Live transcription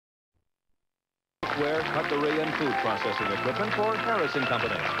Cookware, cutlery, and food processing equipment for Harrison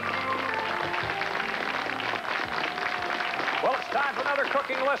Company. Well, it's time for another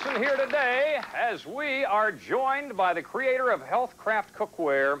cooking lesson here today as we are joined by the creator of Healthcraft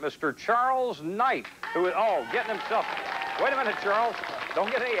Cookware, Mr. Charles Knight, who is, getting himself... Wait a minute, Charles. Don't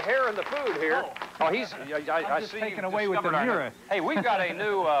get any hair in the food here. Oh, he's... I just see taken you've away with the discovered our- mirror. Hey, we've got a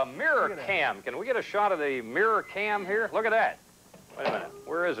new mirror cam. Can we get a shot of the mirror cam here? Look at that. Wait a minute.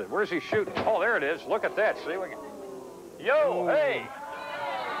 Where is it? Where's he shooting? Oh, there it is. Look at that. See? Look at... Yo, hey.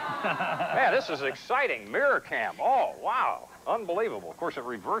 Man, this is exciting. Mirror cam. Oh, wow. Unbelievable. Of course, it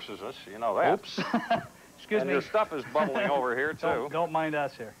reverses us. You know that. Oops. Excuse and me. your stuff is bubbling over here, too. Don't mind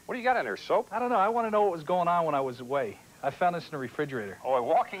us here. What do you got in there, soap? I don't know. I want to know what was going on when I was away. I found this in the refrigerator. Oh, a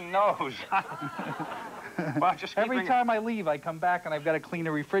walking nose. Well, just Every time I leave, I come back and I've got to clean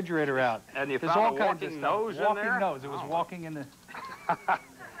the refrigerator out. And you There's found all a kinds of walking stuff. nose in there? Walking nose. It was walking in the...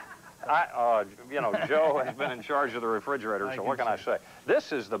 You know, Joe has been in charge of the refrigerator, so what can I say?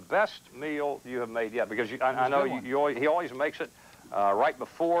 This is the best meal you have made yet, because I know he always makes it right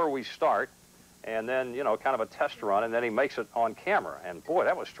before we start, and then, you know, kind of a test run, and then he makes it on camera. And boy,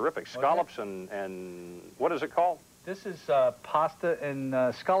 that was terrific. Scallops and what is it called? This is pasta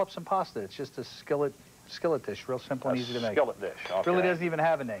and scallops and pasta. It's just a skillet dish, real simple and easy to make. Skillet dish, okay. Really doesn't even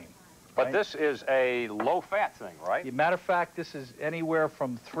have a name. But right? this is a low-fat thing, right? Matter of fact, this is anywhere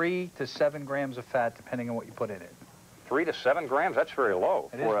from 3 to 7 grams of fat, depending on what you put in it. 3 to 7 grams? That's very low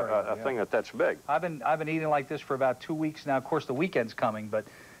for a thing that's big. I've been eating like this for about 2 weeks now. Of course, the weekend's coming, but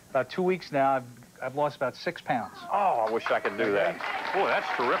about 2 weeks now, I've lost about 6 pounds. Oh, I wish I could do that. Boy, that's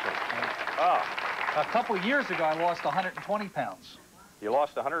terrific. Oh. A couple of years ago, I lost 120 pounds. You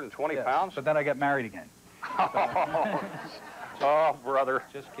lost 120 pounds? But then I got married again. Oh, brother.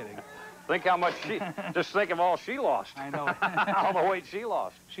 Just kidding. Think how much just think of all she lost. I know. All the weight she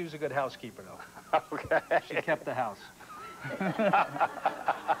lost. She was a good housekeeper, though. Okay. She kept the house.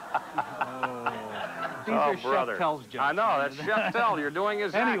 These are brother. Chef Tell's jokes. I know, that's Chef Tell. You're doing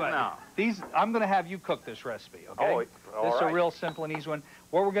his act now. I'm going to have you cook this recipe, okay? Oh, this is a real simple and easy one.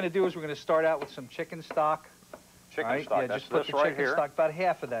 What we're going to do is we're going to start out with some chicken stock. Chicken stock, yeah, that's just put this the right chicken here. stock, about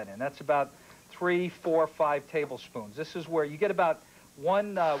half of that in. That's about 3, 4, 5 tablespoons. This is where you get about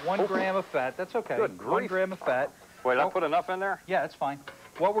one gram of fat. That's okay. Good grief. 1 gram of fat. Wait, I put enough in there? Yeah, that's fine.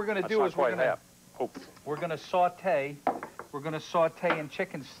 What we're going to do is we're going to saute. We're going to saute in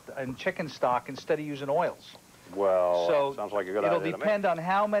chicken stock instead of using oils. Well, so sounds like a good idea. It'll depend on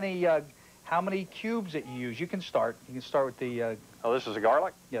how many cubes that you use. You can start with the. Oh, this is the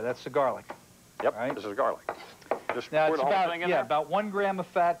garlic? Yeah, that's the garlic. Yep, right? This is garlic. Just now pour it's the whole thing in there? about 1 gram of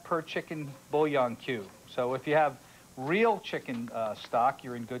fat per chicken bouillon cube. So if you have real chicken stock,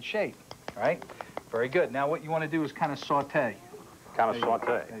 you're in good shape. All right? Very good. Now what you want to do is kind of saute. Kind of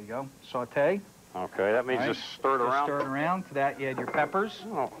saute. There you go. Saute. Okay, that means just stir it around? Stir it around. To that, you add your peppers.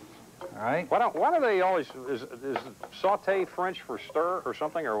 Oh. All right. Why do they always, is saute French for stir or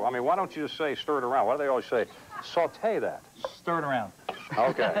something? Or, I mean, why don't you just say stir it around? Why do they always say saute that? Stir it around.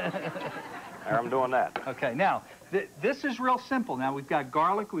 Okay. There, I'm doing that. Okay, now, this is real simple. Now, we've got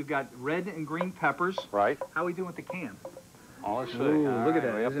garlic, we've got red and green peppers. Right. How are we doing with the can? Oh, let's see. Ooh, look at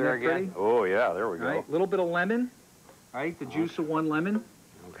that. Way up Isn't there that again. pretty? Oh, yeah, there we go. All right, a little bit of lemon. All right, the juice of 1 lemon.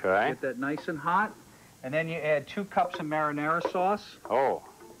 Okay. Get that nice and hot. And then you add 2 cups of marinara sauce. Oh.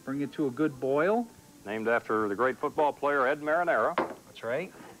 Bring it to a good boil. Named after the great football player Ed Marinara. That's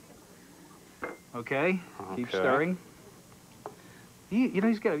right. Okay, keep stirring. You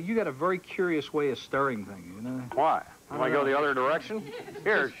know, you got a very curious way of stirring things, you know? Why? You want to go the other direction?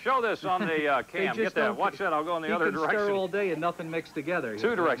 Here, show this on the cam. Get that. Watch that. I'll go in the other direction. You can stir all day and nothing mixed together.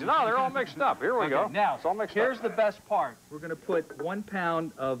 2 directions. No, they're all mixed up. Here we go. Now, it's all mixed here's up. the best part. We're going to put 1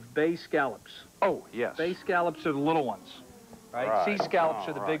 pound of bay scallops. Oh, yes. Bay scallops are the little ones, right? Sea scallops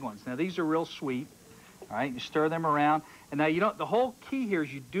are the big ones. Now, these are real sweet. All right, you stir them around. And now, the whole key here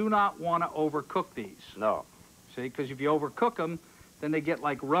is you do not want to overcook these. No. See, because if you overcook them, then they get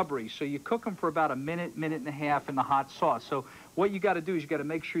like rubbery. So you cook them for about a minute, minute and a half in the hot sauce. So what you got to do is you got to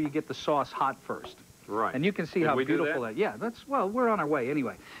make sure you get the sauce hot first. Right. And you can see how beautiful that. Yeah, well, we're on our way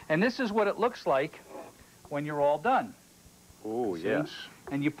anyway. And this is what it looks like when you're all done. Oh, yes.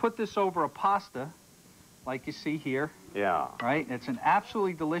 And you put this over a pasta, like you see here. Yeah. Right? It's an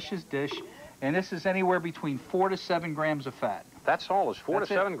absolutely delicious dish. And this is anywhere between 4 to 7 grams of fat. That's all. It's 4 to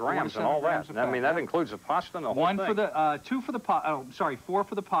 7 grams and all that. I mean, that includes the pasta and the whole thing. 2 for the 4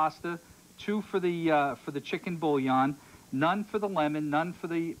 for the pasta, 2 for the chicken bouillon, none for the lemon, none for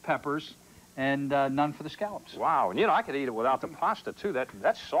the peppers, and none for the scallops. Wow, and I could eat it without the pasta too.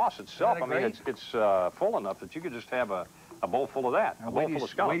 That sauce itself, I mean, it's full enough that you could just have a bowl full of that, a bowl full of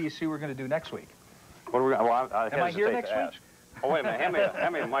scallops. Wait till you see what we're going to do next week. What are we? Well, I Am I here hesitate next to week? ask. Oh, wait a minute.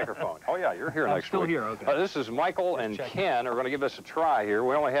 Hand me a microphone. Oh, yeah, you're here I'm next still week. here, okay. This is Michael and Ken are going to give this a try here.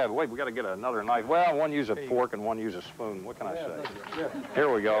 We only have, wait, we got to get another knife. Well, one uses a fork and one uses a spoon. What can I say?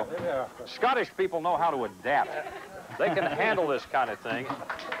 Here we go. Scottish people know how to adapt. They can handle this kind of thing.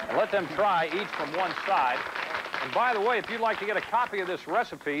 And let them try each from one side. And by the way, if you'd like to get a copy of this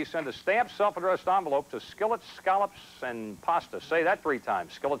recipe, send a stamped self-addressed envelope to Skillets, Scallops, and Pasta. Say that 3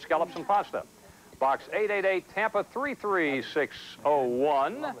 times. Skillets, Scallops, and Pasta. Box 888, Tampa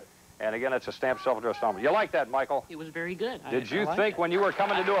 33601. And again, it's a stamped self-addressed envelope. You like that, Michael? It was very good. Did you think when you were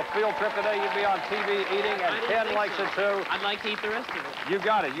coming to do a field trip today, you'd be on TV eating, and Ken likes it too? I'd like to eat the rest of it. You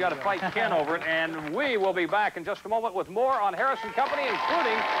got it. You got to fight Ken over it. And we will be back in just a moment with more on Harrison Company,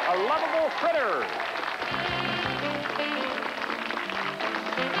 including a lovable critter.